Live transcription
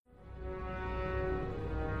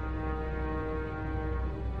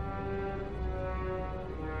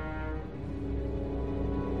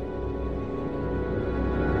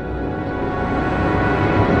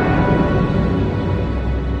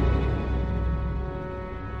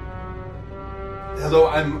Hello,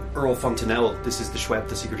 I'm Earl Fontanelle. This is the Schweb,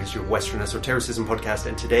 the Secret History of Western Esotericism podcast,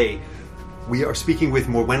 and today we are speaking with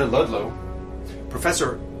Morwenna Ludlow,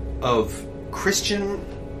 professor of Christian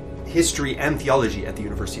history and theology at the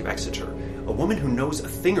University of Exeter, a woman who knows a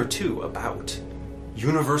thing or two about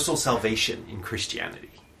universal salvation in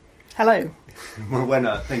Christianity. Hello.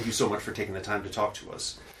 Morwenna, thank you so much for taking the time to talk to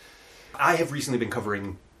us. I have recently been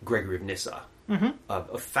covering Gregory of Nyssa,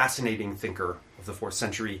 a fascinating thinker of the 4th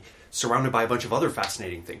century, surrounded by a bunch of other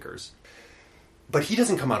fascinating thinkers. But he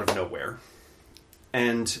doesn't come out of nowhere.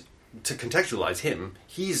 And to contextualize him,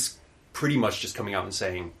 he's pretty much just coming out and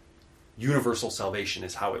saying, universal salvation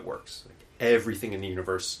is how it works. Like, everything in the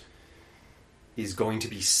universe is going to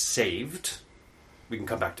be saved. We can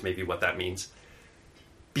come back to maybe what that means.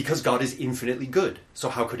 Because God is infinitely good. So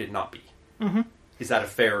how could it not be? Mm-hmm. Is that a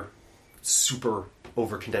fair, super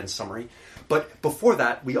over-condensed summary? But before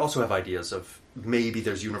that, we also have ideas of maybe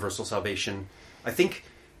there's universal salvation. I think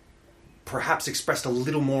perhaps expressed a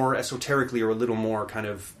little more esoterically, or a little more kind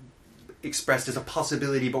of expressed as a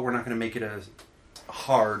possibility, but we're not going to make it a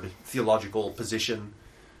hard theological position,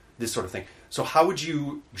 this sort of thing. So how would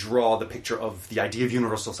you draw the picture of the idea of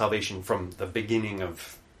universal salvation from the beginning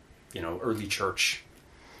of, early church,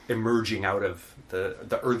 emerging out of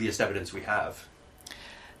the earliest evidence we have?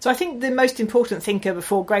 So I think the most important thinker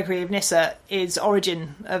before Gregory of Nyssa is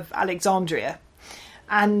Origen of Alexandria.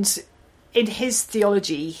 And in his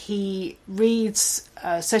theology, he reads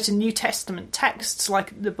certain New Testament texts,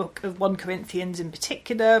 like the book of 1 Corinthians in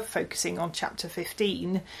particular, focusing on chapter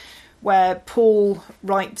 15, where Paul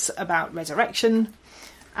writes about resurrection.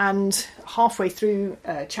 And halfway through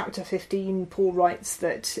chapter 15, Paul writes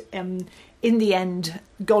that in the end,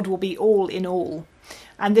 God will be all in all.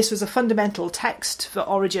 And this was a fundamental text for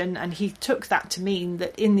Origen, and he took that to mean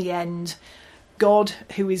that in the end, God,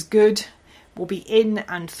 who is good, will be in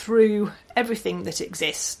and through everything that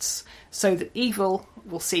exists, so that evil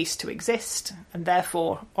will cease to exist, and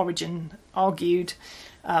therefore, Origen argued,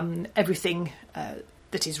 everything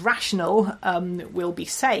that is rational will be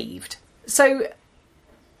saved. So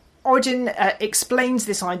Origen explains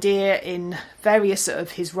this idea in various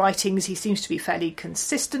of his writings. He seems to be fairly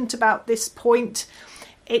consistent about this point.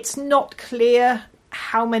 It's not clear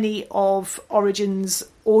how many of Origen's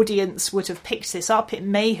audience would have picked this up. It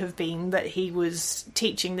may have been that he was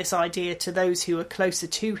teaching this idea to those who were closer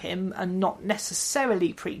to him and not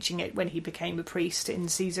necessarily preaching it when he became a priest in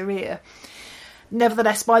Caesarea.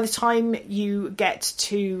 Nevertheless, by the time you get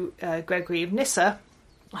to Gregory of Nyssa,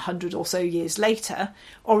 100 or so years later,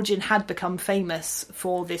 Origen had become famous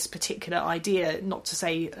for this particular idea, not to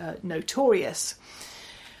say notorious.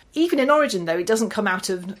 Even in Origen, though, it doesn't come out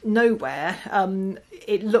of nowhere.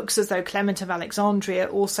 It looks as though Clement of Alexandria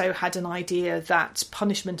also had an idea that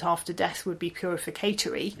punishment after death would be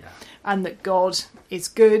purificatory, and that God is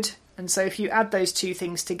good. And so if you add those two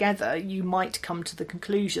things together, you might come to the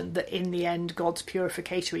conclusion that in the end, God's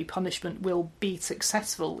purificatory punishment will be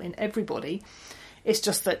successful in everybody. It's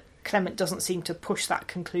just that Clement doesn't seem to push that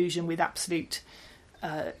conclusion with absolute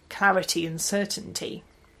clarity and certainty.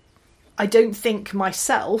 I don't think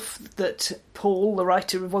myself that Paul, the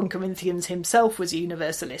writer of 1 Corinthians himself, was a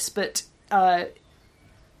universalist, but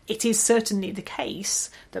it is certainly the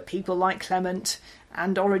case that people like Clement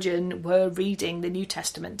and Origen were reading the New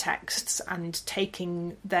Testament texts and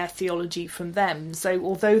taking their theology from them. So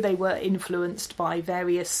although they were influenced by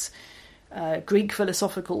various Greek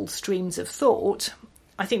philosophical streams of thought,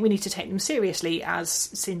 I think we need to take them seriously as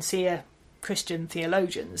sincere Christian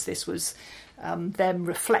theologians. This was them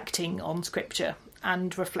reflecting on Scripture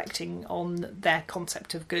and reflecting on their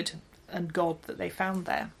concept of good and God that they found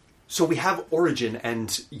there. So we have Origen,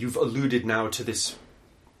 and you've alluded now to this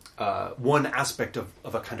one aspect of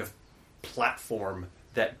a kind of platform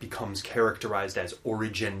that becomes characterized as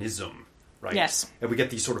Origenism, right? Yes. And we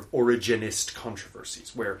get these sort of Origenist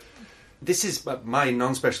controversies, where this is my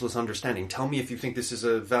non-specialist understanding. Tell me if you think this is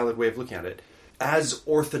a valid way of looking at it. As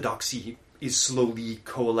orthodoxy is slowly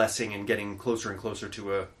coalescing and getting closer and closer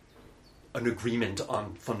to an agreement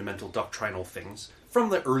on fundamental doctrinal things, from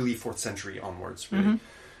the early 4th century onwards, really.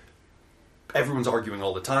 Everyone's arguing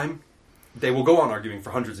all the time. They will go on arguing for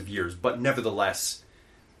hundreds of years, but nevertheless,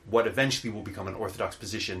 what eventually will become an orthodox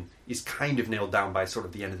position is kind of nailed down by sort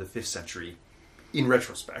of the end of the 5th century, in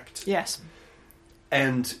retrospect. Yes.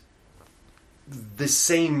 And the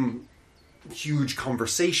same huge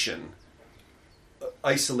conversation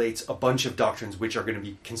isolates a bunch of doctrines which are going to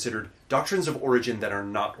be considered doctrines of origin that are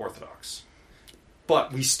not orthodox.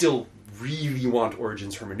 But we still really want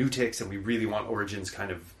Origen's hermeneutics, and we really want Origen's kind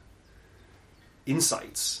of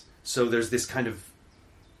insights. So there's this kind of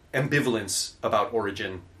ambivalence about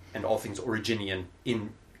Origen and all things Originian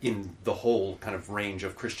in the whole kind of range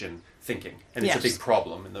of Christian thinking. And it's a big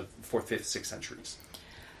problem in the 4th, 5th, 6th centuries.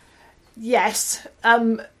 Yes,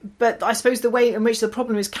 but I suppose the way in which the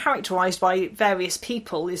problem is characterised by various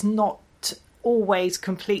people is not always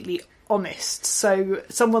completely honest. So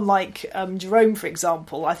someone like Jerome, for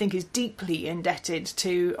example, I think is deeply indebted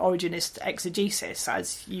to Origenist exegesis,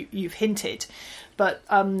 as you've hinted, but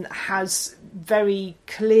has very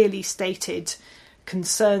clearly stated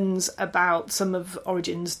concerns about some of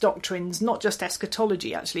Origen's doctrines, not just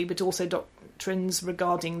eschatology actually, but also doctrines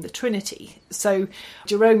regarding the Trinity. So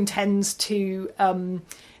Jerome tends to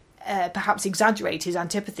perhaps exaggerate his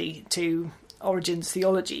antipathy to Origen's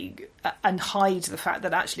theology and hide the fact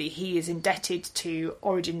that actually he is indebted to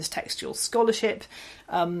Origen's textual scholarship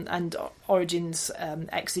and Origen's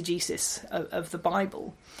exegesis of the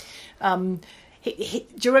Bible.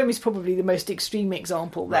 Jerome is probably the most extreme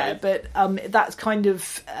example there, right. But that kind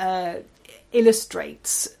of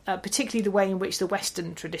illustrates particularly the way in which the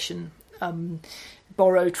Western tradition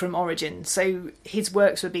borrowed from Origen. So his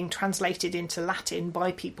works were being translated into Latin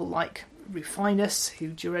by people like Rufinus, who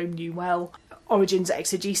Jerome knew well. Origen's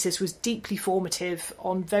exegesis was deeply formative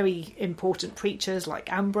on very important preachers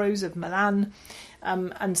like Ambrose of Milan.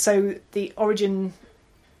 And so the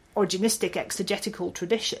Origenistic exegetical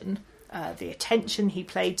tradition, the attention he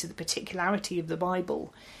paid to the particularity of the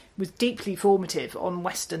Bible, was deeply formative on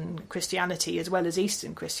Western Christianity as well as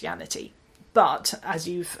Eastern Christianity. But, as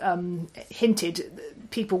you've hinted,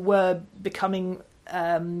 people were becoming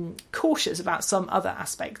cautious about some other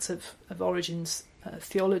aspects of Origen's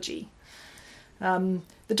theology.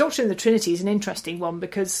 The doctrine of the Trinity is an interesting one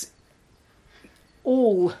because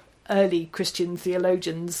all early Christian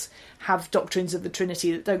theologians have doctrines of the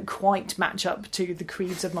Trinity that don't quite match up to the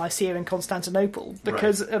creeds of Nicaea and Constantinople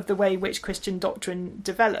because of the way in which Christian doctrine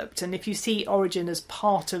developed. And if you see Origen as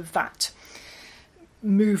part of that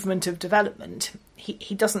movement of development,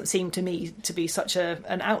 he doesn't seem to me to be such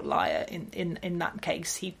an outlier in that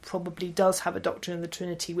case. He probably does have a doctrine of the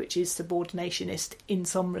Trinity which is subordinationist in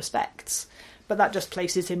some respects, but that just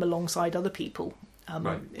places him alongside other people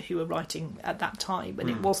who were writing at that time. And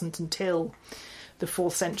it wasn't until the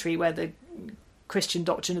 4th century where the Christian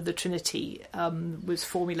doctrine of the Trinity was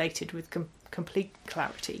formulated with complete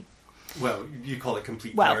clarity. Well, you call it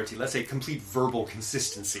complete clarity. Let's say complete verbal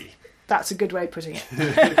consistency. That's a good way of putting it.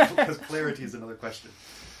 Because clarity is another question.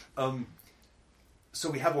 So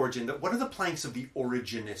we have Origen. What are the planks of the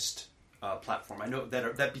Origenist platform? I know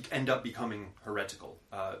that end up becoming heretical.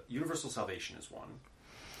 Universal salvation is one.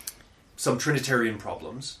 Some Trinitarian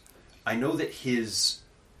problems. I know that his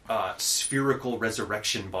spherical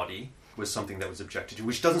resurrection body was something that was objected to,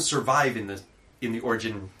 which doesn't survive in the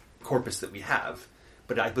Origen corpus that we have,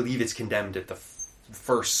 but I believe it's condemned at the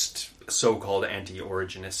first so-called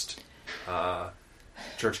anti-Origenist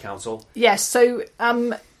church council. Yes, so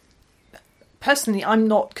personally I'm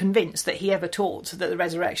not convinced that he ever taught that the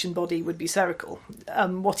resurrection body would be spherical.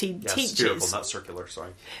 What he teaches... spherical, not circular,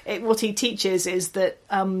 sorry. What he teaches is that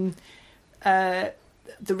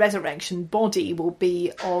the resurrection body will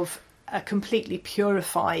be of a completely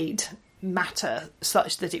purified matter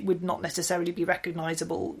such that it would not necessarily be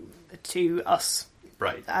recognisable to us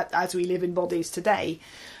as we live in bodies today.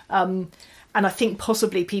 And I think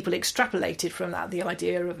possibly people extrapolated from that the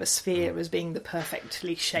idea of a sphere as being the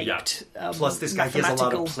perfectly shaped. Yeah. Plus, this guy has a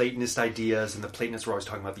lot of Platonist ideas, and the Platonists were always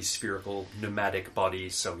talking about these spherical pneumatic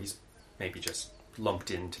bodies, so he's maybe just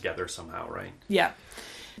lumped in together somehow, right? Yeah.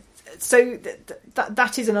 So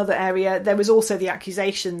that is another area. There was also the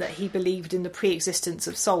accusation that he believed in the pre-existence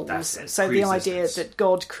of souls. So the idea that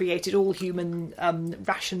God created all human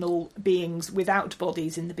rational beings without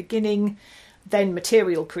bodies in the beginning, then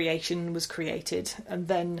material creation was created, and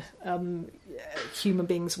then human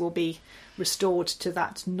beings will be restored to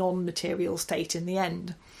that non-material state in the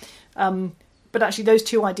end. But actually those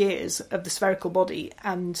two ideas of the spherical body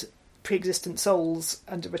and pre-existent souls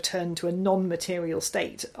and a return to a non-material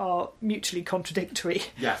state are mutually contradictory.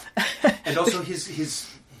 Yeah. And also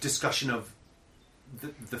his discussion of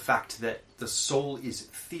the fact that the soul is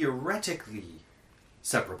theoretically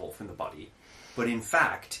separable from the body, but in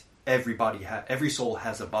fact every soul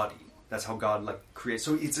has a body. That's how God creates.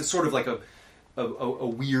 So it's a sort of like a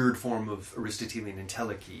weird form of Aristotelian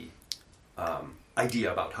entelechy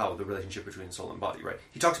idea about how the relationship between soul and body, right?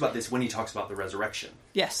 He talks about this when he talks about the resurrection.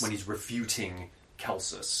 Yes. When he's refuting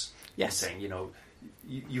Celsus. Yes. And saying,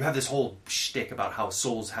 you have this whole shtick about how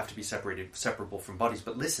souls have to be separable from bodies,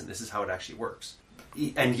 but listen, this is how it actually works.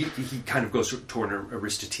 And he kind of goes toward an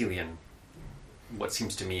Aristotelian, what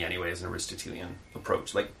seems to me anyway, is an Aristotelian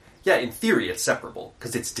approach. Yeah, in theory it's separable,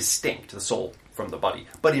 because it's distinct, the soul from the body.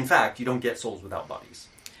 But in fact, you don't get souls without bodies.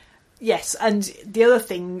 Yes, and the other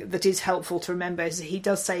thing that is helpful to remember is that he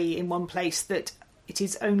does say in one place that it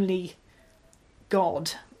is only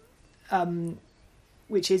God,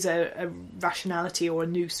 which is a rationality or a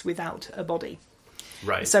nous without a body.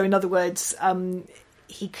 Right. So in other words,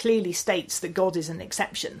 he clearly states that God is an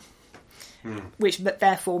exception, which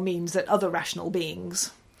therefore means that other rational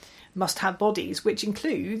beings must have bodies, which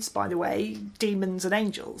includes, by the way, demons and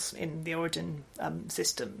angels in the Origin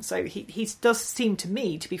system. So he does seem to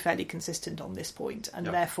me to be fairly consistent on this point, and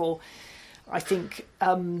therefore I think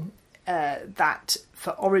that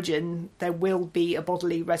for Origin there will be a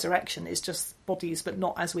bodily resurrection. It's just bodies, but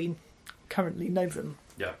not as we currently know them.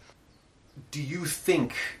 Yeah. Do you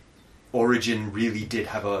think Origin really did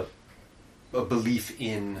have a belief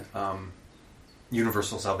in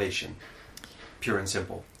universal salvation? Pure and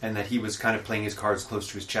simple, and that he was kind of playing his cards close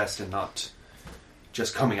to his chest and not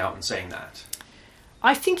just coming out and saying that?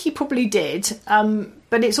 I think he probably did,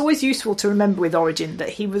 but it's always useful to remember with Origin that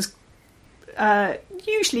he was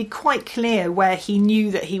usually quite clear where he knew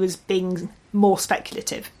that he was being more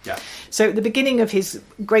speculative. Yeah. So at the beginning of his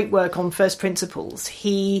great work on first principles,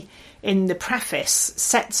 he, in the preface,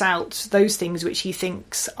 sets out those things which he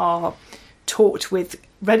thinks are taught with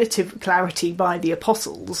relative clarity by the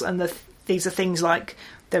apostles, and these are things like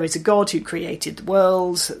there is a God who created the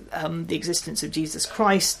world, the existence of Jesus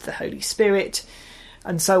Christ, the Holy Spirit,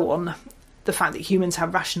 and so on. The fact that humans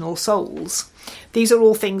have rational souls. These are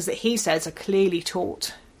all things that he says are clearly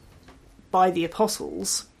taught by the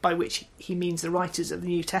apostles, by which he means the writers of the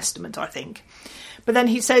New Testament, I think. But then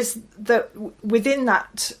he says that within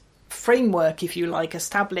that framework, if you like,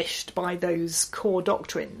 established by those core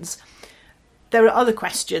doctrines, there are other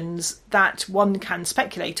questions that one can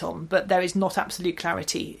speculate on, but there is not absolute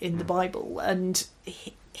clarity in the Bible. And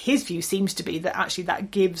his view seems to be that actually that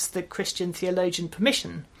gives the Christian theologian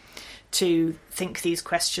permission to think these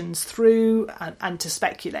questions through and to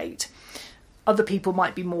speculate. Other people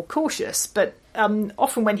might be more cautious, but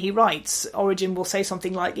often when he writes, Origin will say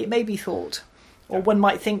something like, it may be thought, or one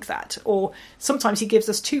might think that, or sometimes he gives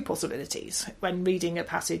us two possibilities when reading a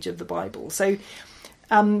passage of the Bible. So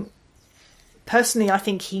personally, I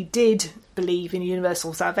think he did believe in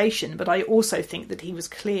universal salvation, but I also think that he was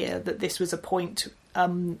clear that this was a point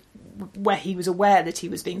where he was aware that he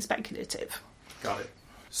was being speculative. Got it.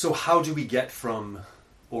 So how do we get from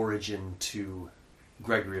Origin to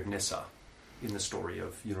Gregory of Nyssa in the story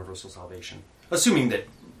of universal salvation? Assuming that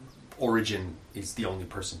Origin is the only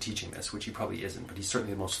person teaching this, which he probably isn't, but he's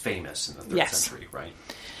certainly the most famous in the 3rd century, right?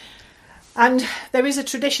 And there is a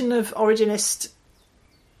tradition of Origenist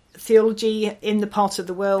theology in the part of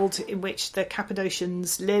the world in which the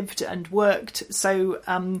Cappadocians lived and worked. So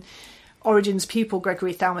Origen's pupil,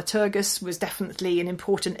 Gregory Thaumaturgus, was definitely an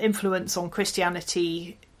important influence on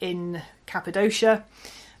Christianity in Cappadocia.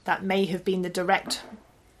 That may have been the direct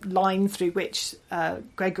line through which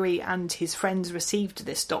Gregory and his friends received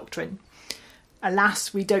this doctrine.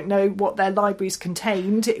 Alas, we don't know what their libraries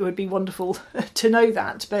contained. It would be wonderful to know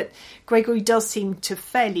that. But Gregory does seem to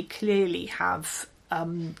fairly clearly have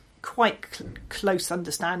quite close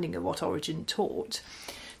understanding of what Origen taught.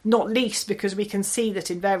 Not least because we can see that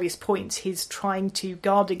in various points he's trying to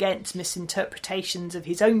guard against misinterpretations of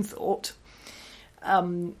his own thought.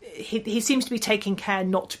 He seems to be taking care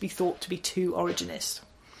not to be thought to be too Origenist.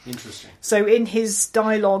 Interesting. So in his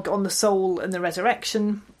dialogue on the soul and the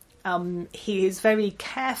resurrection, he is very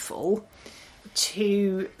careful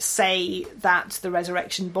to say that the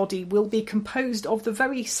resurrection body will be composed of the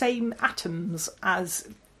very same atoms as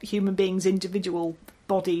human beings' individual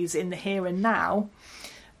bodies in the here and now.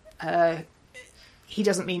 He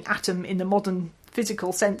doesn't mean atom in the modern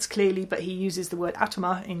physical sense, clearly, but he uses the word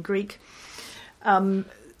atoma in Greek.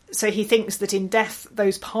 So he thinks that in death,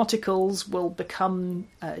 those particles will become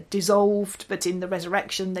dissolved, but in the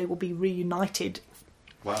resurrection, they will be reunited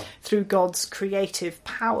through God's creative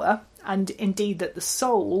power. And indeed that the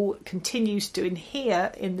soul continues to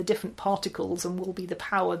inhere in the different particles and will be the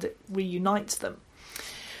power that reunites them.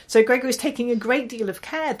 So Gregory is taking a great deal of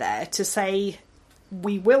care there to say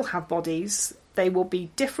we will have bodies, they will be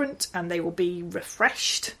different and they will be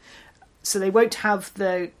refreshed, so they won't have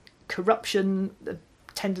the corruption, the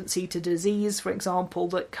tendency to disease, for example,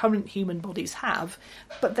 that current human bodies have,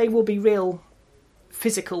 but they will be real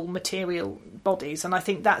physical, material bodies. And I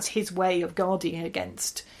think that's his way of guarding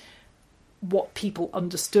against what people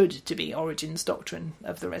understood to be Origen's doctrine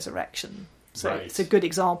of the resurrection. So It's a good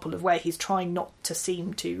example of where he's trying not to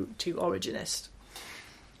seem too Origenist.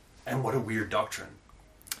 And what a weird doctrine.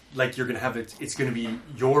 like you're going to have it's going to be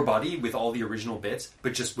your body with all the original bits,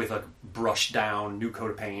 but just with a brushed down new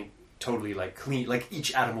coat of paint, totally like clean, like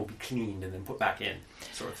each atom will be cleaned and then put back in,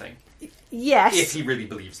 sort of thing. Yes. If he really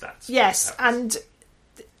believes that. Yes, and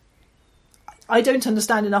I don't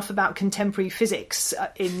understand enough about contemporary physics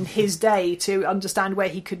in his day to understand where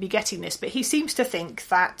he could be getting this, but he seems to think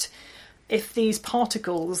that if these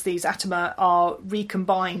particles, these atoma, are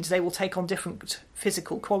recombined, they will take on different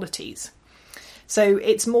physical qualities. So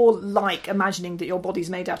it's more like imagining that your body's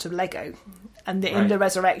made out of Lego, and that in the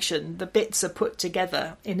resurrection, the bits are put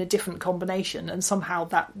together in a different combination, and somehow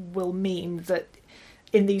that will mean that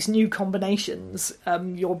in these new combinations,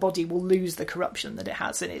 your body will lose the corruption that it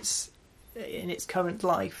has in its current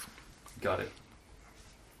life. Got it.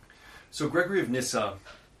 So Gregory of Nyssa,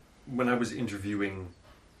 when I was interviewing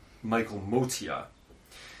Michael Motia,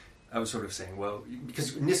 I was sort of saying, well,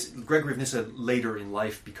 because Gregory of Nyssa later in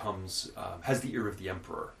life has the ear of the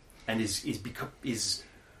emperor, and is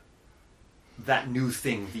that new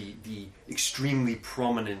thing, the extremely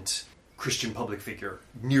prominent Christian public figure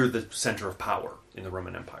near the center of power in the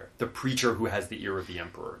Roman Empire, the preacher who has the ear of the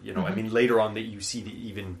emperor. You know, I mean, later on that you see the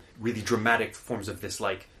even really dramatic forms of this,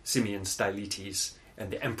 like Simeon Stylites,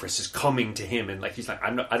 and the empress is coming to him, and like he's like,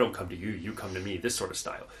 I don't come to you, you come to me, this sort of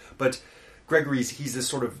style. But he's this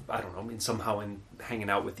sort of, I don't know, somehow hanging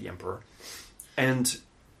out with the emperor. And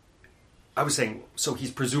I was saying, so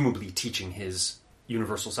he's presumably teaching his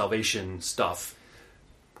universal salvation stuff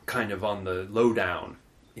kind of on the lowdown,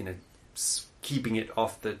 keeping it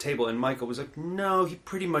off the table. And Michael was like, no, he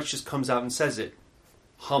pretty much just comes out and says it.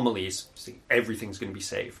 Homilies, everything's going to be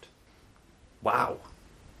saved. Wow.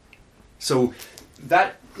 So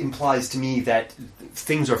that implies to me that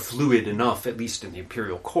things are fluid enough, at least in the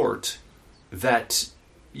imperial court, that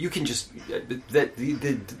you can just, that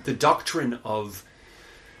the doctrine of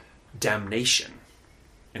damnation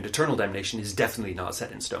and eternal damnation is definitely not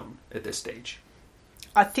set in stone at this stage.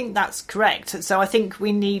 I think that's correct. So I think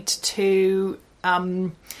we need to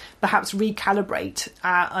perhaps recalibrate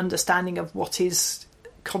our understanding of what is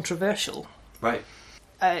controversial. Right.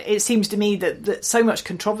 It seems to me that so much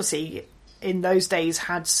controversy in those days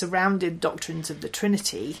had surrounded doctrines of the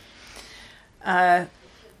Trinity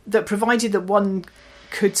that provided that one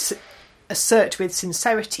could assert with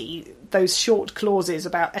sincerity those short clauses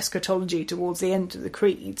about eschatology towards the end of the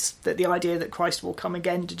creeds, that the idea that Christ will come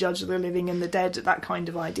again to judge the living and the dead, that kind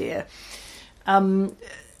of idea. There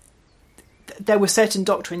were certain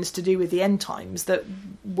doctrines to do with the end times that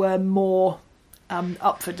were more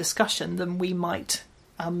up for discussion than we might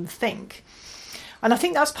think. And I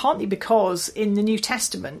think that's partly because in the New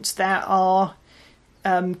Testament there are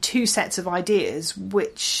two sets of ideas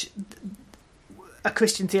which a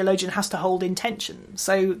Christian theologian has to hold in tension.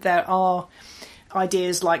 So there are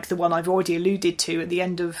ideas like the one I've already alluded to at the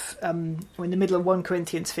end of, in the middle of 1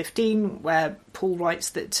 Corinthians 15, where Paul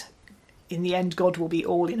writes that in the end God will be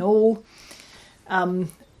all in all.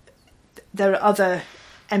 There are other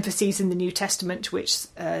emphases in the New Testament which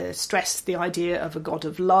stress the idea of a God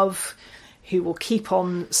of love, who will keep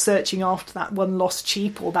on searching after that one lost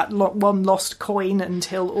sheep or that one lost coin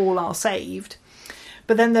until all are saved.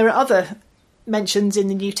 But then there are other mentions in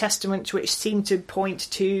the New Testament which seem to point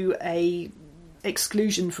to a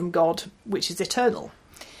exclusion from God which is eternal.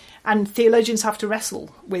 And theologians have to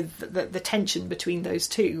wrestle with the tension between those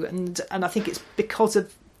two. And I think it's because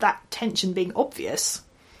of that tension being obvious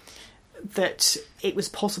that it was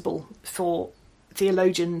possible for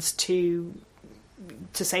theologians to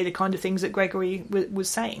say the kind of things that Gregory was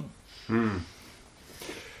saying.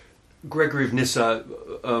 Gregory of Nyssa,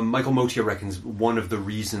 Michael Motia reckons one of the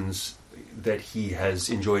reasons that he has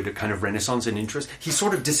enjoyed a kind of renaissance in interest,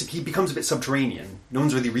 he becomes a bit subterranean. No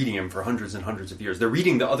one's really reading him for hundreds and hundreds of years. They're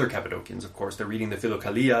reading the other Cappadocians, of course. They're reading the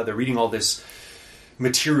Philokalia. They're reading all this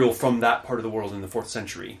material from that part of the world in the 4th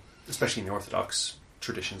century, especially in the Orthodox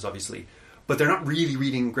traditions, obviously. But they're not really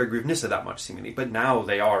reading Gregory of Nyssa that much, seemingly. But now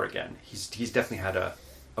they are again. He's definitely had a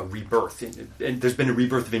rebirth. And there's been a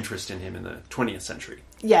rebirth of interest in him in the 20th century.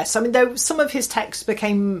 Yes, I mean, some of his texts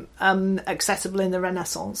became accessible in the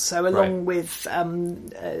Renaissance. So along with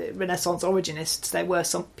Renaissance originists, there were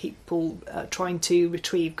some people trying to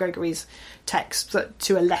retrieve Gregory's texts, but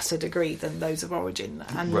to a lesser degree than those of Origen.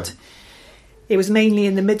 And it was mainly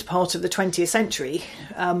in the mid part of the 20th century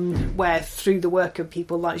where, through the work of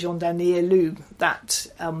people like Jean Danielou, that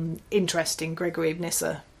interest in Gregory of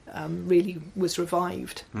Nyssa really was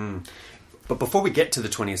revived. But before we get to the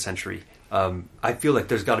 20th century, I feel like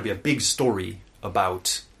there's got to be a big story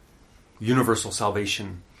about universal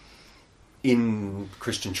salvation in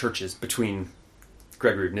Christian churches between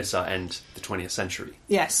Gregory of Nyssa and the 20th century.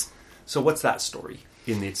 Yes. So what's that story?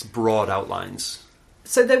 in its broad outlines.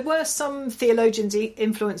 So there were some theologians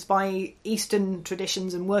influenced by Eastern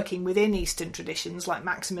traditions and working within Eastern traditions, like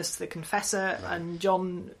Maximus the Confessor and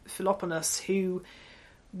John Philoponus, who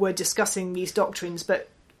were discussing these doctrines, but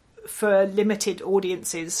for limited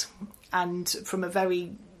audiences and from a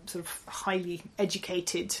very sort of highly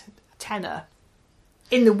educated tenor.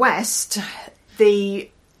 In the West, the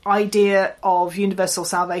idea of universal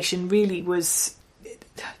salvation really was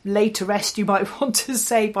laid to rest, you might want to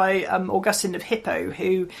say, by Augustine of Hippo,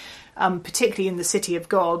 who, particularly in the City of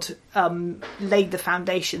God, laid the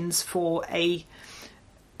foundations for a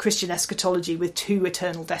Christian eschatology with two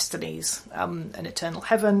eternal destinies, an eternal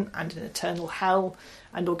heaven and an eternal hell.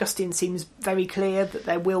 And Augustine seems very clear that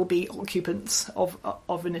there will be occupants of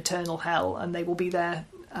an eternal hell, and they will be there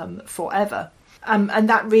forever. And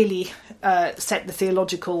that really set the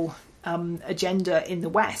theological agenda in the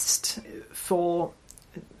West for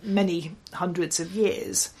many hundreds of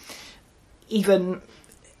years. Even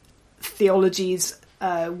theologies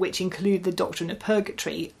which include the doctrine of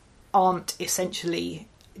purgatory aren't essentially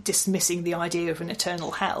dismissing the idea of an eternal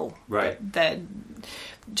hell. Right. They're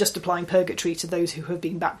just applying purgatory to those who have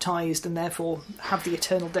been baptised and therefore have the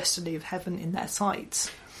eternal destiny of heaven in their sights.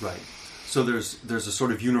 Right. So there's a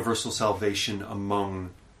sort of universal salvation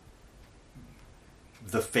among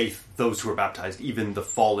the faith, those who are baptized, even the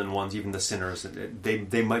fallen ones, even the sinners.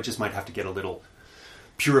 They might have to get a little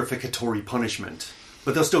purificatory punishment,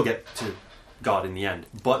 but they'll still get to God in the end.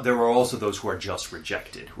 But there are also those who are just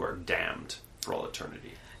rejected, who are damned for all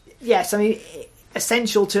eternity. Yes, I mean,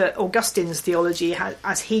 essential to Augustine's theology,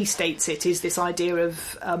 as he states it, is this idea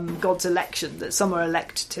of God's election, that some are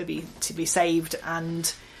elect to be saved,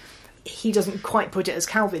 and he doesn't quite put it as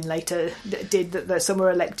Calvin later did, that some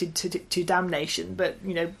are elected to damnation, but,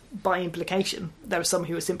 you know, by implication, there are some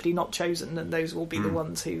who are simply not chosen, and those will be the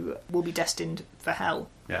ones who will be destined for hell.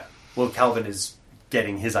 Yeah. Well, Calvin is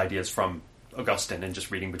getting his ideas from Augustine and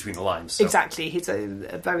just reading between the lines. So. Exactly. He's a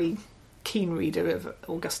very keen reader of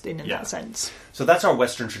Augustine in that sense. So that's our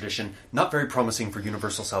Western tradition, not very promising for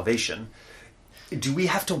universal salvation. Do we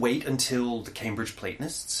have to wait until the Cambridge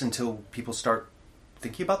Platonists, until people start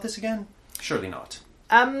thinking about this again? Surely not.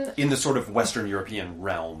 In the sort of Western European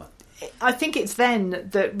realm. I think it's then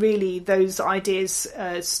that really those ideas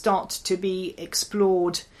start to be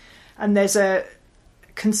explored, and there's a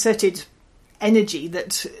concerted energy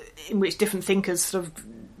in which different thinkers sort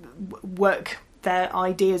of work their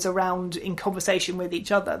ideas around in conversation with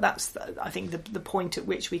each other. That's, I think, the point at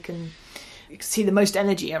which we can see the most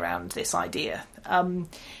energy around this idea.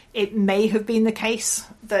 It may have been the case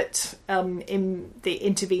that in the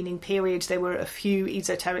intervening period there were a few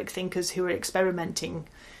esoteric thinkers who were experimenting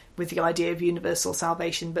with the idea of universal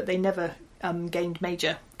salvation, but they never gained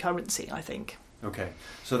major currency, I think. Okay,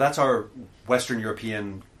 so that's our Western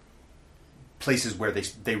European places where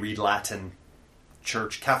they read Latin,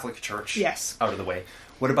 Church, Catholic Church, yes, out of the way.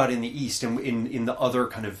 What about in the East and in the other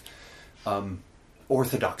kind of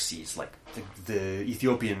orthodoxies, like the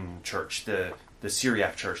Ethiopian Church, the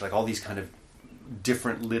Syriac Church, like all these kind of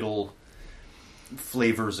different little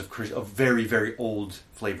flavors of very, very old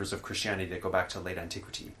flavors of Christianity that go back to late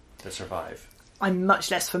antiquity that survive? I'm much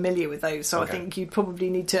less familiar with those, so okay. I think you'd probably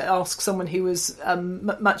need to ask someone who was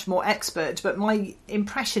much more expert. But my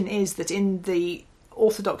impression is that in the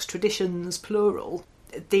Orthodox traditions, plural,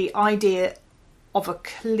 the idea of a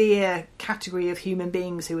clear category of human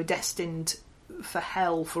beings who are destined for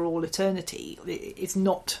hell for all eternity is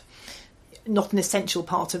not an essential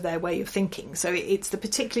part of their way of thinking. So it's the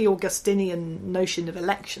particularly Augustinian notion of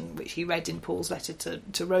election, which he read in Paul's letter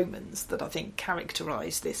to Romans, that I think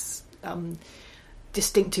characterise this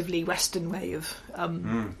distinctively Western way of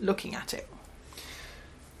looking at it.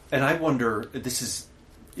 And I wonder, this is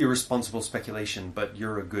irresponsible speculation, but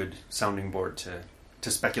you're a good sounding board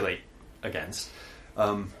to speculate against.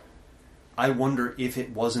 I wonder if it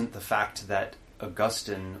wasn't the fact that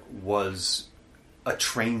Augustine was a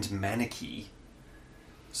trained Manichae,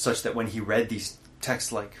 such that when he read these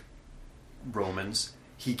texts like Romans,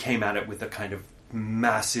 he came at it with a kind of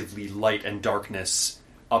massively light and darkness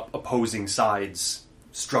opposing sides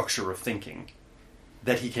structure of thinking,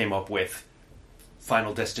 that he came up with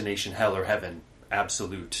final destination, hell or heaven,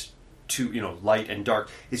 absolute, light and dark.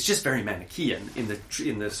 It's just very Manichaean in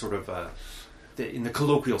the sort of in the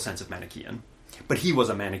colloquial sense of Manichaean, but he was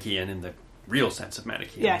a Manichaean in the real sense of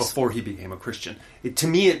Manichaean before he became a Christian. To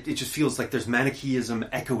me, it just feels like there's Manichaeism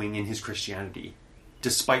echoing in his Christianity,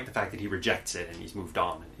 despite the fact that he rejects it and he's moved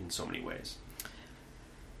on in so many ways.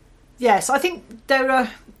 Yes, I think there are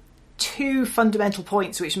two fundamental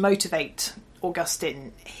points which motivate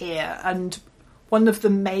Augustine here, and One of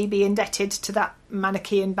them may be indebted to that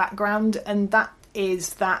Manichaean background, and that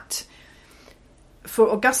is that for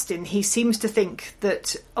Augustine, he seems to think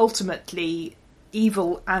that ultimately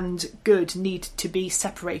evil and good need to be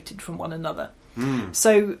separated from one another.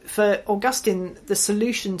 So for Augustine, the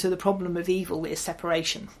solution to the problem of evil is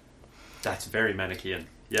separation. That's very Manichaean,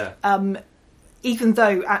 yeah. Even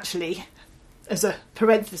though, actually, as a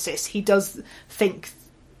parenthesis, he does think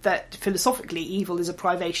that philosophically evil is a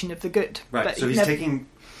privation of the good. Right, but so he's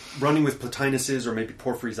running with Plotinus's or maybe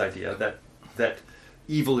Porphyry's idea that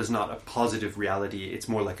evil is not a positive reality, it's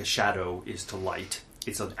more like a shadow is to light.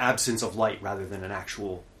 It's an absence of light rather than an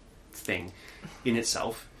actual thing in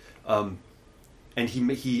itself. And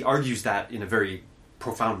he argues that in a very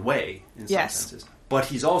profound way, in some senses. But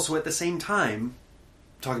he's also at the same time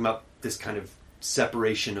talking about this kind of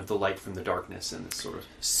separation of the light from the darkness and this sort of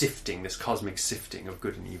sifting, this cosmic sifting of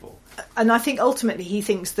good and evil. And I think ultimately he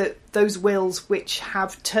thinks that those wills which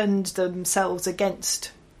have turned themselves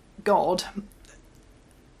against God,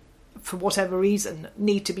 for whatever reason,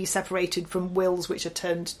 need to be separated from wills which are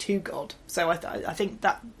turned to God. So I think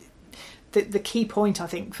that the key point, I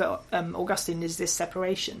think, for Augustine is this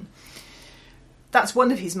separation. That's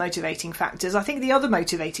one of his motivating factors. I think the other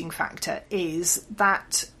motivating factor is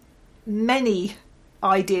that many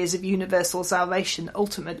ideas of universal salvation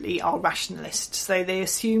ultimately are rationalist. So they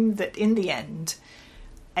assume that in the end,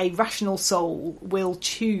 a rational soul will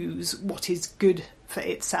choose what is good for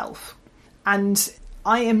itself. And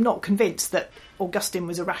I am not convinced that Augustine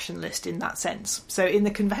was a rationalist in that sense. So in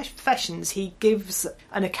the Confessions, he gives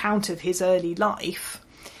an account of his early life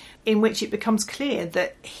in which it becomes clear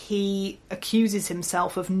that he accuses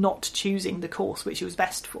himself of not choosing the course which was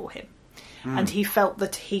best for him. And he felt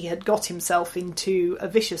that he had got himself into a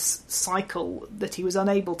vicious cycle that he was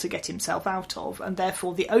unable to get himself out of, and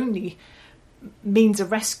therefore the only means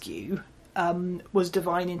of rescue was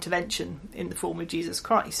divine intervention in the form of Jesus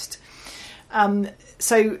Christ.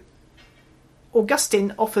 So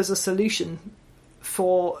Augustine offers a solution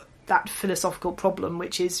for that philosophical problem,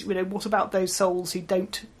 which is, what about those souls who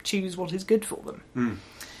don't choose what is good for them?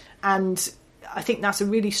 And I think that's a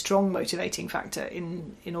really strong motivating factor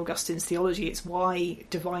in Augustine's theology. It's why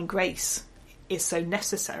divine grace is so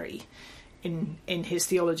necessary in his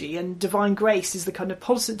theology. And divine grace is the kind of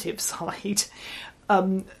positive side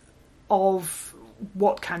of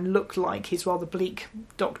what can look like his rather bleak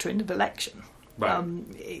doctrine of election.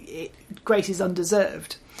 Right. Grace is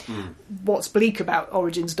undeserved. What's bleak about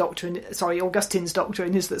Augustine's doctrine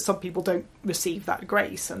is that some people don't receive that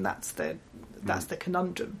grace, and that's the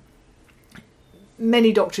conundrum.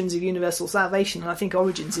 Many doctrines of universal salvation, and I think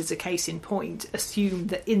Origen's is a case in point, assume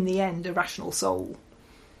that in the end a rational soul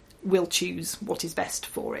will choose what is best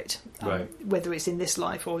for it, whether it's in this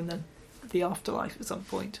life or in the afterlife at some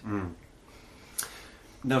point.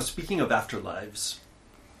 Now, speaking of afterlives,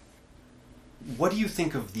 what do you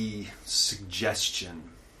think of the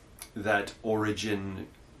suggestion that Origen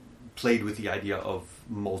played with the idea of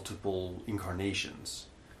multiple incarnations?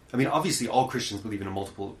 I mean, obviously all Christians believe in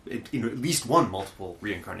at least one multiple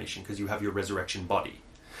reincarnation, because you have your resurrection body.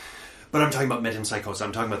 But I'm talking about metempsychosis,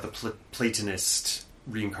 I'm talking about the Platonist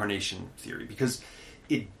reincarnation theory, because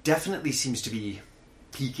it definitely seems to be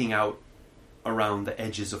peeking out around the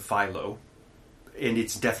edges of Philo, and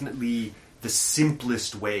it's definitely the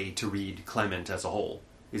simplest way to read Clement as a whole,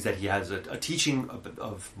 is that he has a teaching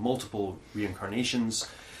of multiple reincarnations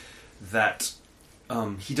that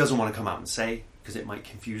he doesn't want to come out and say, because it might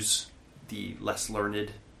confuse the less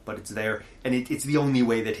learned, but it's there. And it's the only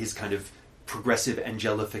way that his kind of progressive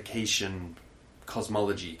angelification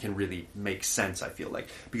cosmology can really make sense, I feel like.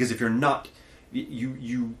 Because if you're not,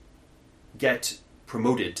 you get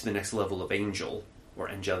promoted to the next level of angel or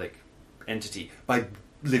angelic entity by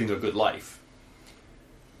living a good life.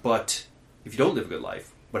 But if you don't live a good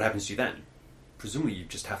life, what happens to you then? Presumably you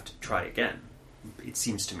just have to try again, it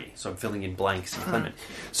seems to me. So I'm filling in blanks in Clement.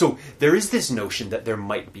 So there is this notion that there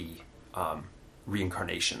might be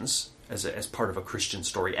reincarnations as part of a Christian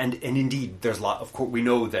story. And indeed, there's a lot, of course, we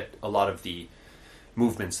know that a lot of the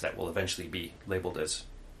movements that will eventually be labeled as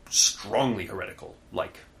strongly heretical,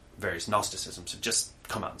 like various Gnosticisms, have just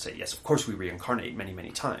come out and say, yes, of course we reincarnate many,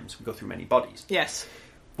 many times. We go through many bodies. Yes.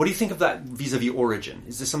 What do you think of that vis-a-vis Origen?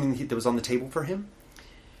 Is this something that was on the table for him?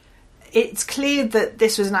 It's clear that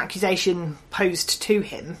this was an accusation posed to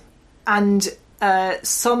him, and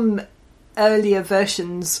some earlier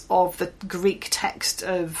versions of the Greek text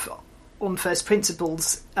of on first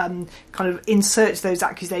principles kind of insert those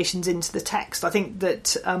accusations into the text. I think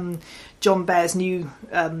that John Bear's new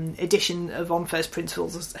edition of On First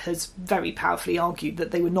Principles has very powerfully argued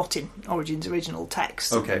that they were not in Origen's original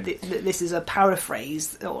text. Okay. This is a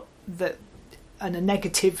paraphrase, and a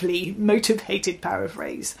negatively motivated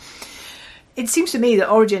paraphrase. It seems to me that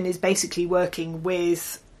Origen is basically working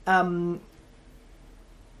with a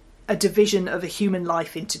division of a human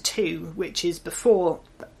life into two, which is before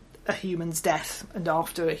a human's death and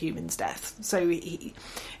after a human's death. So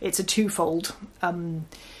it's a twofold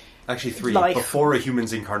actually three. Life. Before a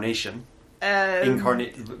human's incarnation,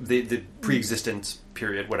 the pre-existent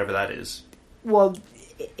period, whatever that is. Well,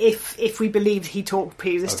 if we believe he taught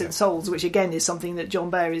pre-existent souls, which again is something that John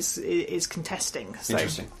Bear is contesting. So,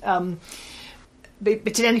 interesting.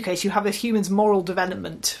 But in any case, you have a human's moral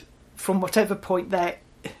development from whatever point their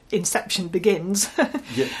inception begins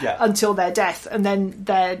until their death, and then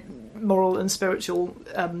their moral and spiritual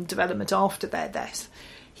development after their death.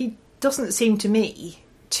 He doesn't seem to me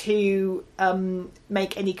to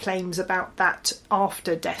make any claims about that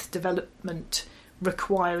after death development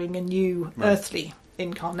requiring a new earthly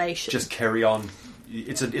incarnation. Just carry on.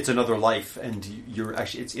 It's another life, and you're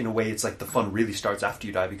actually, it's in a way, it's like the fun really starts after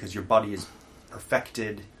you die, because your body is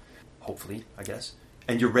perfected, hopefully, I guess,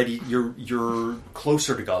 and you're ready. You're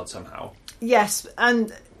closer to God somehow. Yes,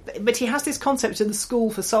 but he has this concept of the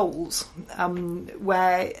school for souls,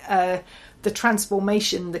 where the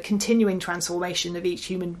transformation, the continuing transformation of each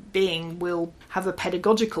human being will have a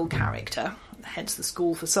pedagogical character, hence the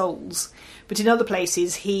school for souls. But in other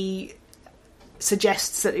places, he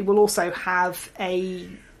suggests that it will also have a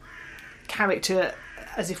character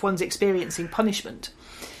as if one's experiencing punishment.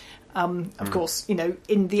 Of course,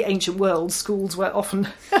 in the ancient world, schools were often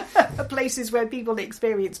places where people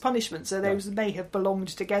experience punishment, so those may have belonged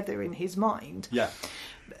together in his mind. Yeah.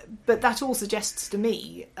 But that all suggests to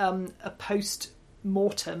me a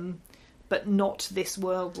post-mortem, but not this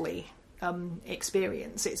worldly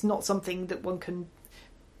experience. It's not something that one can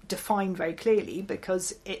define very clearly,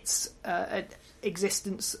 because it's an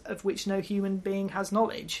existence of which no human being has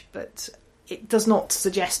knowledge. But it does not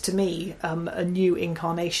suggest to me a new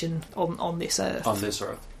incarnation on this earth. On this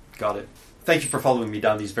earth. Got it. Thank you for following me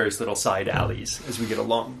down these various little side alleys as we get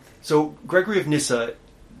along. So, Gregory of Nyssa,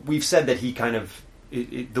 we've said that he kind of...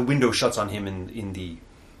 the window shuts on him in the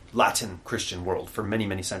Latin Christian world for many,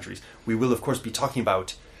 many centuries. We will, of course, be talking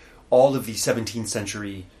about all of the 17th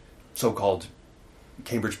century so-called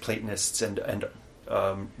Cambridge Platonists and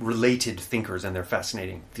related thinkers and their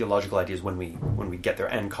fascinating theological ideas when we get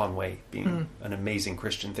there. Anne Conway being an amazing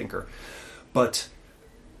Christian thinker. But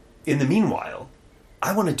in the meanwhile,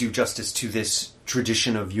 I want to do justice to this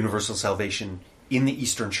tradition of universal salvation in the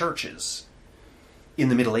Eastern churches in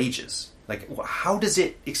the Middle Ages. Like, how does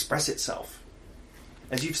it express itself?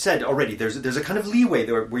 As you've said already, there's a kind of leeway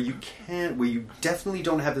there where you definitely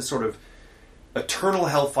don't have this sort of eternal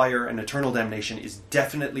hellfire and eternal damnation is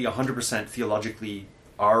definitely 100% theologically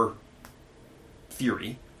our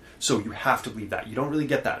theory. So you have to believe that. You don't really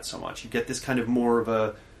get that so much. You get this kind of more of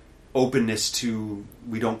a openness to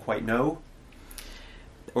we don't quite know,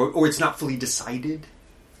 or it's not fully decided.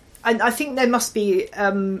 And I think there must be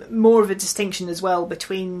more of a distinction as well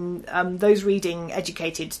between those reading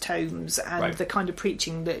educated tomes and the kind of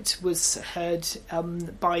preaching that was heard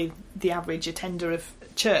by the average attender of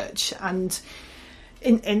church. And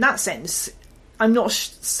in that sense, I'm not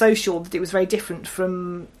so sure that it was very different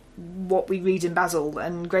from what we read in Basil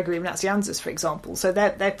and Gregory of Nazianzus, for example. So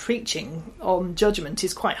their preaching on judgment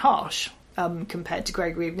is quite harsh compared to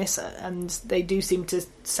Gregory of Nyssa, and they do seem to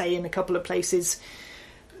say in a couple of places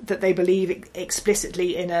that they believe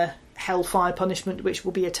explicitly in a hellfire punishment which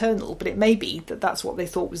will be eternal, but it may be that that's what they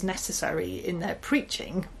thought was necessary in their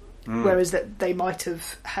preaching, whereas that they might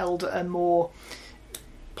have held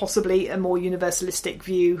possibly a more universalistic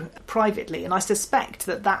view privately. And I suspect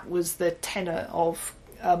that was the tenor of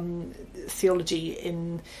theology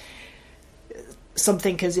in some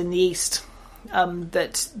thinkers in the East,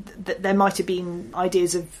 that there might have been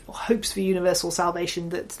ideas of hopes for universal salvation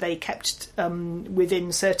that they kept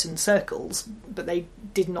within certain circles, but they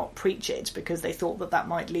did not preach it because they thought that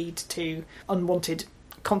might lead to unwanted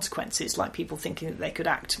consequences, like people thinking that they could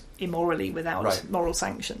act immorally without moral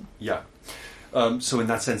sanction. Yeah. So in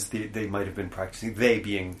that sense, they might have been practicing, they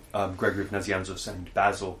being Gregory of Nazianzus and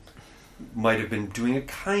Basil, might have been doing a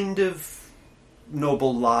kind of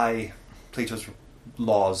noble lie, Plato's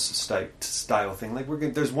laws style thing. Like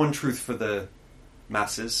there's one truth for the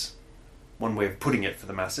masses, one way of putting it for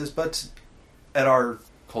the masses, but at our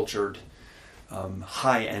cultured,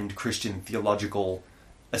 high-end Christian theological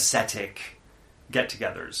ascetic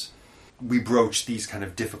get-togethers, we broach these kind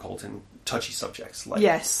of difficult and touchy subjects. Like,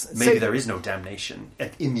 yes. Maybe there is no damnation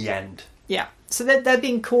in the end. Yeah. So they're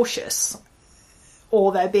being cautious,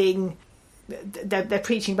 or they're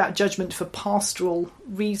preaching about judgment for pastoral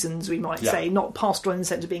reasons, we might say. Not pastoral in the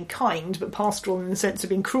sense of being kind, but pastoral in the sense of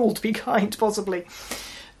being cruel to be kind, possibly.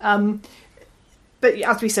 But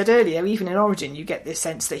as we said earlier, even in Origen, you get this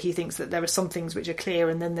sense that he thinks that there are some things which are clear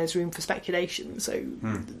and then there's room for speculation. So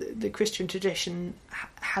the Christian tradition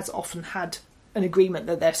has often had an agreement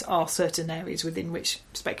that there are certain areas within which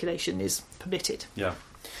speculation is permitted. Yeah.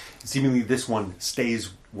 Seemingly this one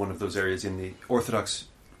stays one of those areas in the Orthodox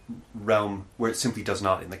realm where it simply does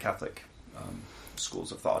not in the Catholic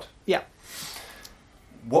schools of thought. Yeah.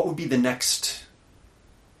 What would be the next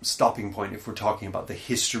stopping point if we're talking about the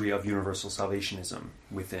history of universal salvationism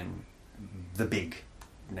within the big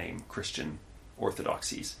name Christian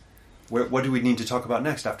orthodoxies? What do we need to talk about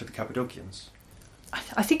next after the Cappadocians?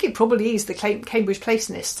 I think it probably is the Cambridge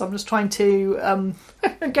Platonists. I'm just trying to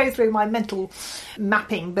go through my mental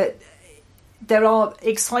mapping, but there are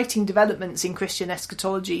exciting developments in Christian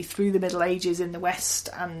eschatology through the Middle Ages in the West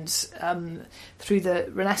and through the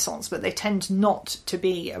Renaissance, but they tend not to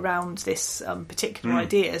be around this particular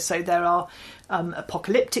idea. So there are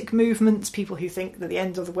apocalyptic movements, people who think that the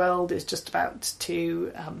end of the world is just about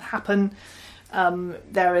to happen.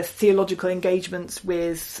 There are theological engagements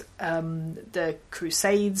with the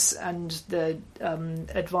Crusades and the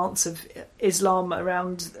advance of Islam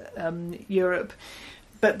around Europe,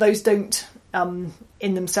 but those don't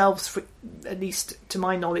in themselves, at least to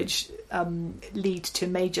my knowledge, lead to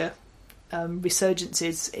major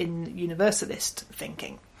resurgences in universalist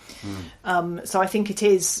thinking. So I think it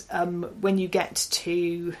is when you get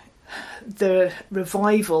to the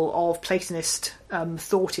revival of Platonist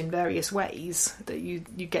thought in various ways that you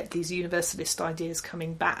get these universalist ideas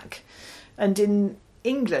coming back. And in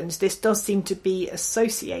England, this does seem to be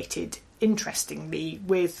associated, interestingly,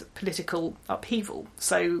 with political upheaval.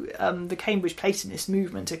 So the Cambridge Platonist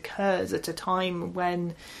movement occurs at a time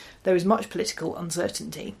when there is much political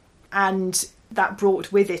uncertainty, and that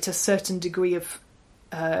brought with it a certain degree of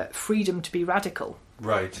freedom to be radical.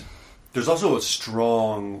 Right. There's also a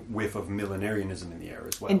strong whiff of millenarianism in the air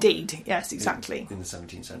as well. Indeed, yes, exactly. In the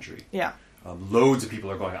 17th century. Yeah. Loads of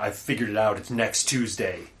people are going, I've figured it out, it's next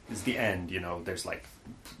Tuesday is the end. You know, there's like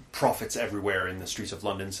prophets everywhere in the streets of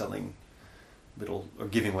London selling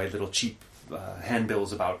giving away little cheap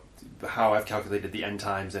handbills about how I've calculated the end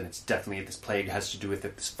times, and it's definitely this plague has to do with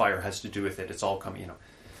it, this fire has to do with it, it's all coming, you know.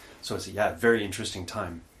 So it's a very interesting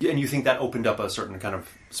time. And you think that opened up a certain kind of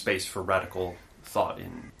space for radical thought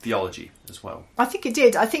in theology as well? I think it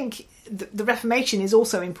did. I think the Reformation is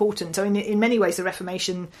also important. I mean, in many ways, the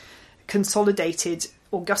Reformation consolidated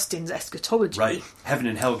Augustine's eschatology. Right. Heaven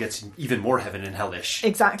and hell gets even more heaven and hellish.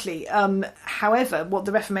 Exactly. However, what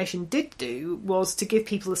the Reformation did do was to give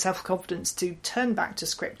people the self-confidence to turn back to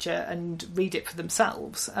Scripture and read it for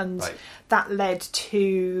themselves. And that led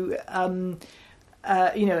to, an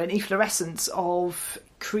efflorescence of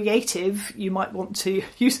creative, you might want to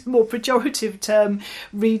use a more pejorative term,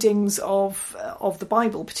 readings of the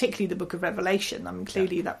Bible, particularly the Book of Revelation. I mean,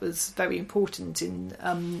 clearly that was very important in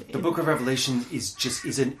the Book of Revelation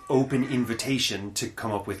is an open invitation to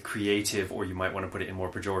come up with creative, or you might want to put it in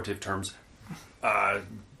more pejorative terms,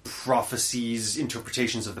 prophecies,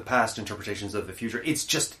 interpretations of the past, interpretations of the future. It's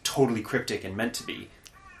just totally cryptic and meant to be,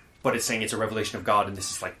 but it's saying it's a revelation of God, and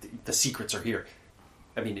this is like the secrets are here.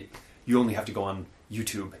 I mean, you only have to go on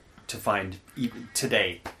YouTube to find, even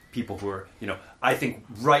today, people who are, I think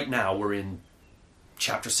right now we're in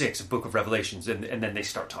chapter 6 of Book of Revelations, and then they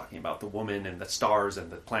start talking about the woman and the stars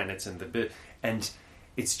and the planets and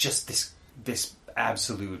it's just this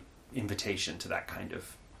absolute invitation to that kind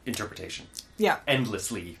of interpretation. Yeah.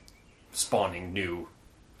 Endlessly spawning new,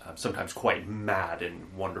 sometimes quite mad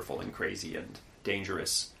and wonderful and crazy and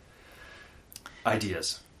dangerous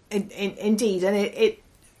ideas. Indeed, and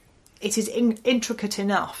it is intricate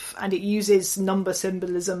enough, and it uses number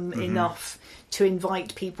symbolism enough to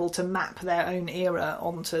invite people to map their own era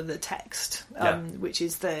onto the text, which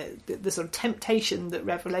is the sort of temptation that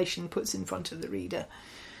Revelation puts in front of the reader.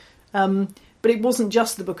 But it wasn't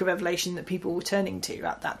just the Book of Revelation that people were turning to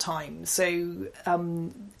at that time. So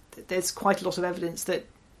there's quite a lot of evidence that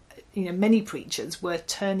many preachers were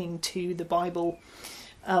turning to the Bible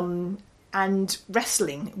and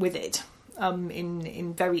wrestling with it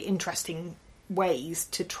in very interesting ways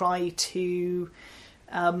to try to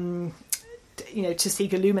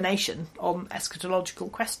seek illumination on eschatological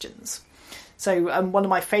questions. So one of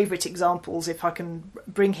my favourite examples, if I can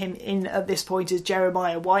bring him in at this point, is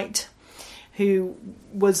Jeremiah White. who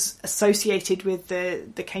was associated with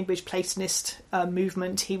the Cambridge Platonist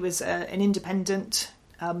movement. He was an independent,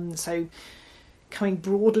 so coming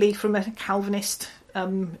broadly from a Calvinist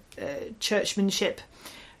churchmanship,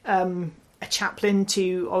 a chaplain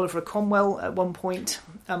to Oliver Cromwell at one point,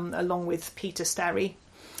 along with Peter Sterry.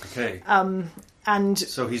 Okay. And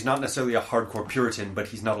so he's not necessarily a hardcore Puritan, but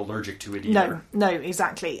he's not allergic to it either. No,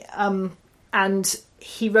 exactly. And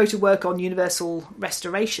he wrote a work on universal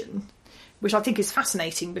restoration, which I think is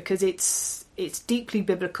fascinating because it's deeply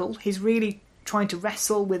biblical. He's really trying to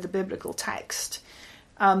wrestle with the biblical text.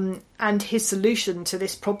 And his solution to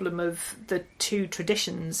this problem of the two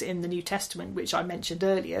traditions in the New Testament, which I mentioned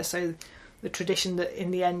earlier, so the tradition that in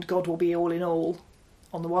the end God will be all in all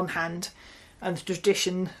on the one hand, and the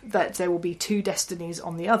tradition that there will be two destinies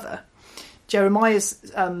on the other. Jeremiah's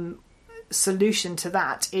solution to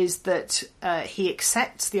that is that he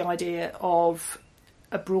accepts the idea of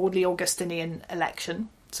a broadly Augustinian election.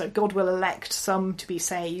 So God will elect some to be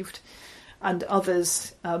saved and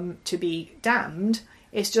others to be damned.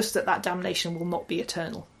 It's just that damnation will not be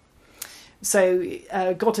eternal. So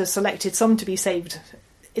God has selected some to be saved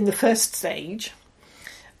in the first stage,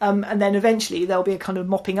 and then eventually there'll be a kind of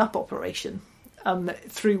mopping up operation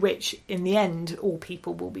through which, in the end, all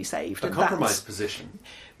people will be saved. A compromise position.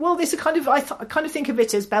 Well, this is kind of I kind of think of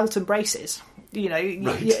it as belt and braces. You know,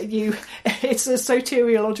 right. It's a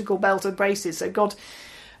soteriological belt and braces. So God,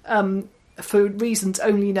 for reasons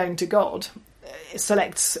only known to God,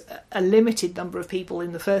 selects a limited number of people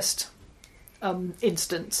in the first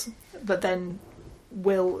instance, but then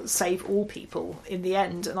will save all people in the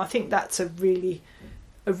end. And I think that's a really,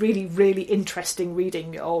 really interesting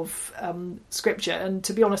reading of Scripture. And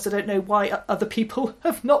to be honest, I don't know why other people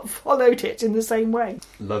have not followed it in the same way.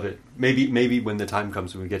 Love it. Maybe when the time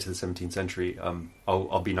comes when we get to the 17th century,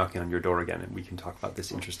 I'll be knocking on your door again and we can talk about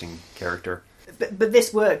this interesting character. But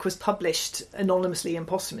this work was published anonymously and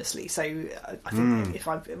posthumously, so I think, if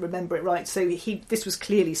I remember it right, so this was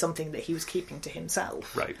clearly something that he was keeping to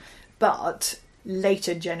himself. Right. But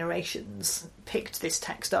later generations picked this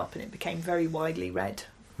text up and it became very widely read.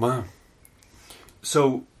 Wow.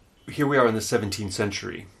 So here we are in the 17th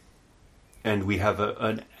century, and we have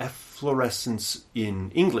an efflorescence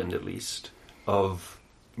in England, at least, of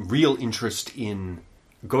real interest in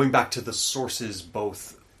going back to the sources,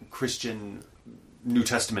 both Christian New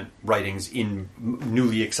Testament writings in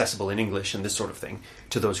newly accessible in English and this sort of thing,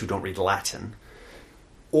 to those who don't read Latin,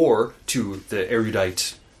 or to the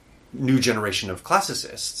erudite new generation of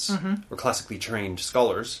classicists, or classically trained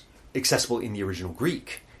scholars, accessible in the original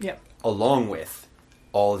Greek, along with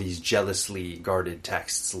all these jealously guarded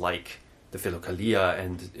texts like the Philokalia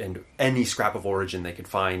and any scrap of origin they could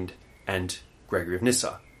find, and Gregory of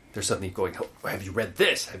Nyssa. They're suddenly going, oh, have you read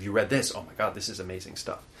this? Have you read this? Oh my God, this is amazing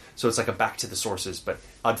stuff. So it's like a back to the sources, but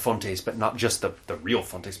ad fontes, but not just the real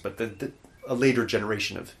fontes, but a later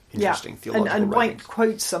generation of interesting theological and writings. White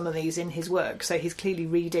quotes some of these in his work, so he's clearly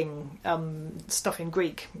reading stuff in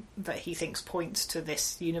Greek that he thinks points to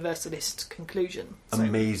this universalist conclusion. So.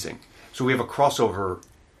 Amazing. So we have a crossover,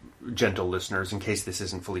 gentle listeners, in case this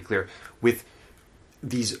isn't fully clear, with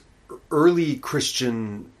these early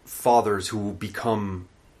Christian fathers who become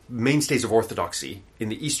mainstays of orthodoxy in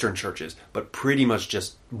the Eastern churches, but pretty much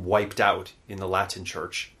just wiped out in the Latin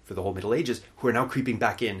church for the whole Middle Ages, who are now creeping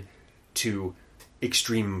back in to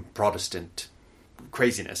extreme Protestant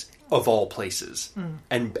craziness of all places,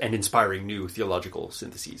 and inspiring new theological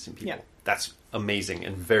syntheses in people. Yeah. That's amazing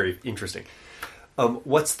and very interesting.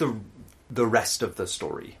 What's the rest of the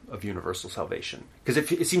story of universal salvation?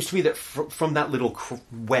 Because it seems to me that from that little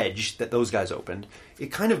wedge that those guys opened,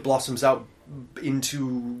 it kind of blossoms out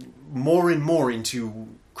into more and more into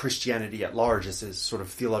Christianity at large as a sort of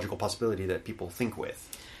theological possibility that people think with.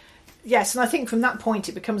 Yes, and I think from that point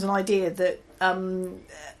it becomes an idea that, a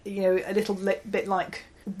little bit like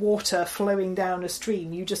water flowing down a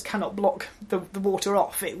stream, you just cannot block the water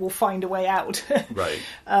off. It will find a way out. Right.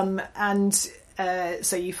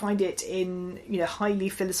 So you find it in highly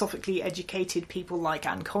philosophically educated people like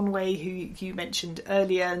Anne Conway, who you mentioned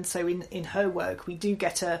earlier, and so in her work we do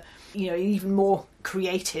get an even more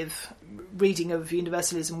creative reading of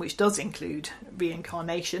universalism, which does include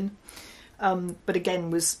reincarnation, but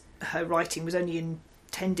again her writing was only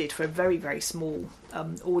intended for a very, very small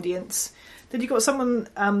audience. Then you've got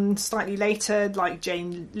someone slightly later like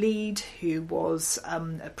Jane Lead, who was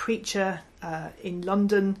a preacher in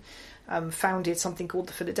London. Founded something called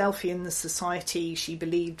the Philadelphian Society. She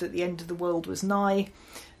believed that the end of the world was nigh,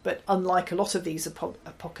 but unlike a lot of these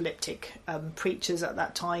apocalyptic preachers at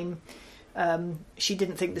that time, she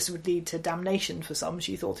didn't think this would lead to damnation for some.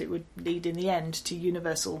 She thought it would lead in the end to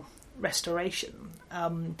universal restoration.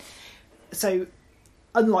 So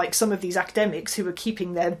unlike some of these academics who were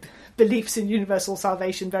keeping their beliefs in universal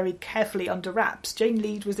salvation very carefully under wraps, Jane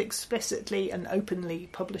Lead was explicitly and openly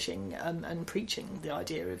publishing and preaching the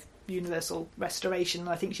idea of universal restoration.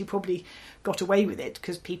 I think she probably got away with it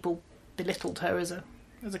because people belittled her as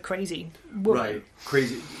a crazy woman. Right,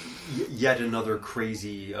 crazy. Yet another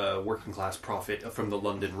crazy working class prophet from the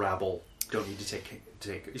London rabble. Don't need to take.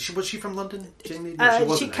 Was she from London? Jane Lead? No, she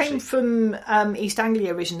wasn't. She came from East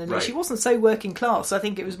Anglia originally. Right. She wasn't so working class. I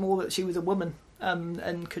think it was more that she was a woman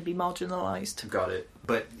and could be marginalised. Got it.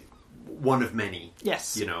 But one of many.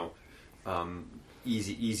 Yes. You know,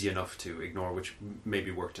 easy enough to ignore, which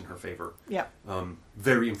maybe worked in her favour. Yeah.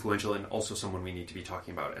 Very influential, and also someone we need to be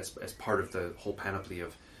talking about as part of the whole panoply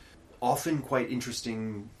of often quite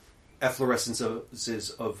interesting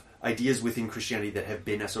efflorescences of ideas within Christianity that have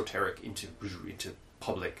been esoteric into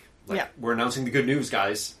public. We're announcing the good news,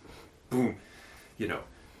 guys. Boom. You know,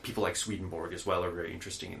 people like Swedenborg as well are very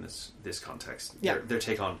interesting in this context. Yeah. Their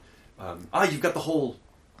take on, you've got the whole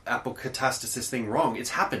apocatastasis thing wrong. It's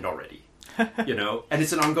happened already. You know, and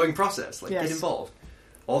it's an ongoing process. Like, yes. Get involved.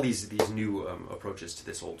 All these new approaches to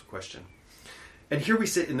this old question. And here we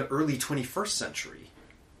sit in the early 21st century.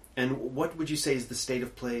 And what would you say is the state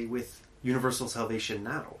of play with universal salvation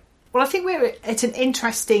now? Well, I think we're at an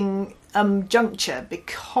interesting juncture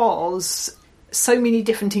because so many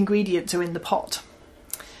different ingredients are in the pot.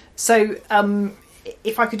 So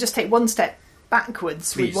if I could just take one step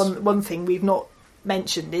backwards, Please. with one thing we've not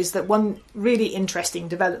mentioned is that one really interesting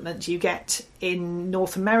development you get in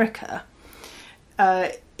North America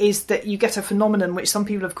is that you get a phenomenon which some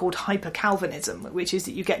people have called hyper-Calvinism, which is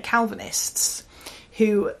that you get Calvinists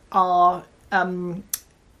who are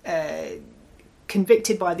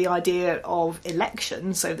convicted by the idea of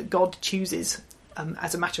election, so that God chooses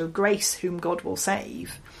as a matter of grace whom God will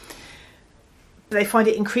save. They find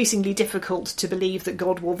it increasingly difficult to believe that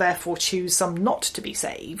God will therefore choose some not to be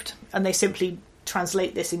saved, and they simply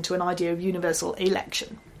translate this into an idea of universal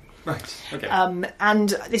election. Right, okay. And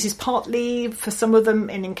this is partly, for some of them,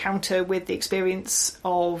 an encounter with the experience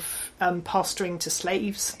of pastoring to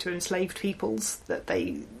slaves, to enslaved peoples, that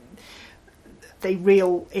they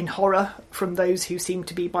reel in horror from those who seem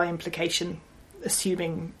to be, by implication,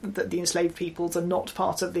 assuming that the enslaved peoples are not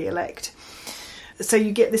part of the elect. So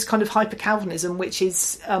you get this kind of hyper-Calvinism, which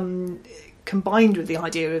is combined with the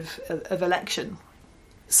idea of election.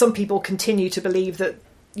 Some people continue to believe that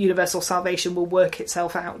universal salvation will work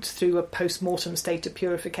itself out through a post-mortem state of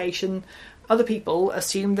purification. Other people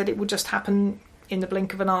assume that it will just happen in the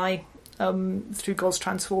blink of an eye through God's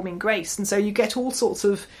transforming grace. And so you get all sorts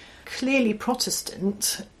of clearly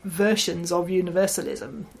Protestant versions of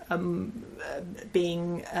universalism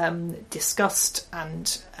being discussed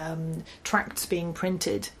and tracts being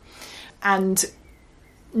printed. And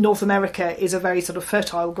North America is a very sort of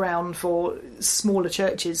fertile ground for smaller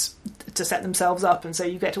churches to set themselves up, and so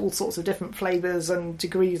you get all sorts of different flavours and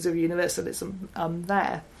degrees of universalism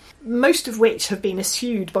there, most of which have been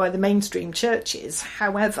eschewed by the mainstream churches.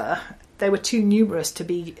 However, they were too numerous to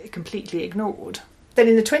be completely ignored. Then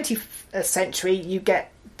in the 20th century you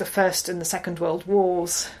get the First and the Second World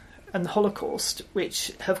Wars and the Holocaust,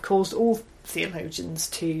 which have caused all theologians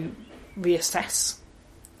to reassess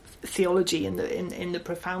theology in the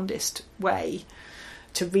profoundest way,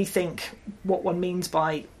 to rethink what one means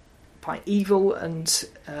by evil and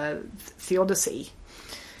theodicy.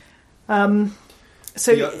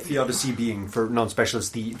 Theodicy being, for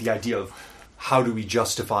non-specialists, the idea of how do we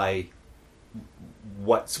justify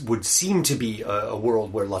what would seem to be a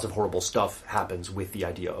world where lots of horrible stuff happens with the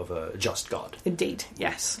idea of a just God. Indeed,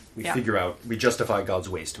 yes. We justify God's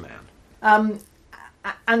ways to man.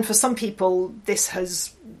 And for some people, this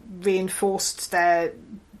has reinforced their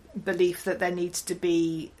belief that there needs to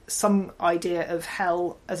be some idea of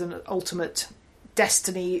hell as an ultimate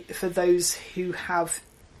destiny for those who have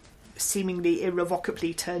seemingly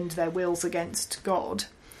irrevocably turned their wills against God.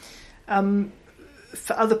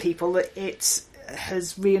 For other people, it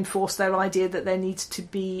has reinforced their idea that there needs to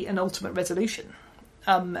be an ultimate resolution.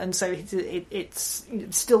 And so it's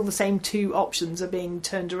still the same two options are being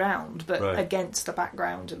turned around, but right. against the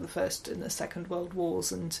background of the First and the Second World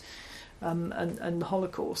Wars and the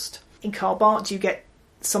Holocaust. In Karl Barth, you get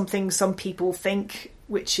something some people think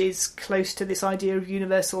which is close to this idea of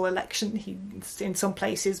universal election. In some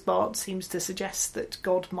places, Barth seems to suggest that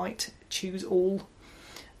God might choose all,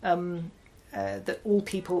 that all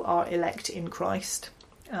people are elect in Christ.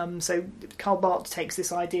 So Karl Barth takes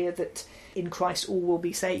this idea that in Christ all will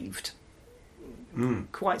be saved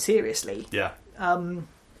quite seriously. Yeah.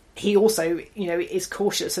 he also, is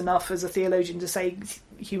cautious enough as a theologian to say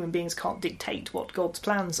human beings can't dictate what God's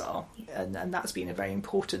plans are, and that's been a very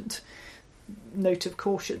important note of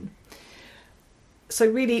caution. So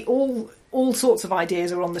really, all sorts of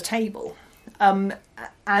ideas are on the table, and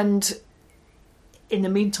in the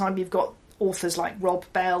meantime, you've got authors like Rob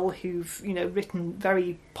Bell who've written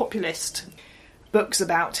very populist books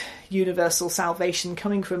about universal salvation,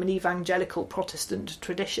 coming from an evangelical Protestant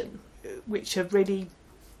tradition, which have really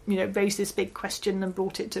raised this big question and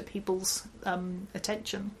brought it to people's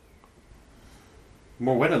attention.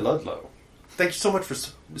 Morwenna Ludlow, thank you so much for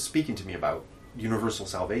speaking to me about universal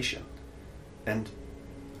salvation. And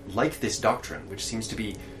like this doctrine, which seems to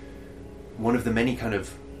be one of the many kind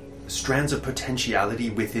of strands of potentiality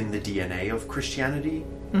within the DNA of Christianity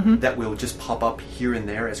that will just pop up here and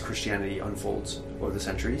there as Christianity unfolds over the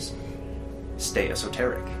centuries, stay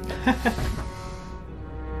esoteric.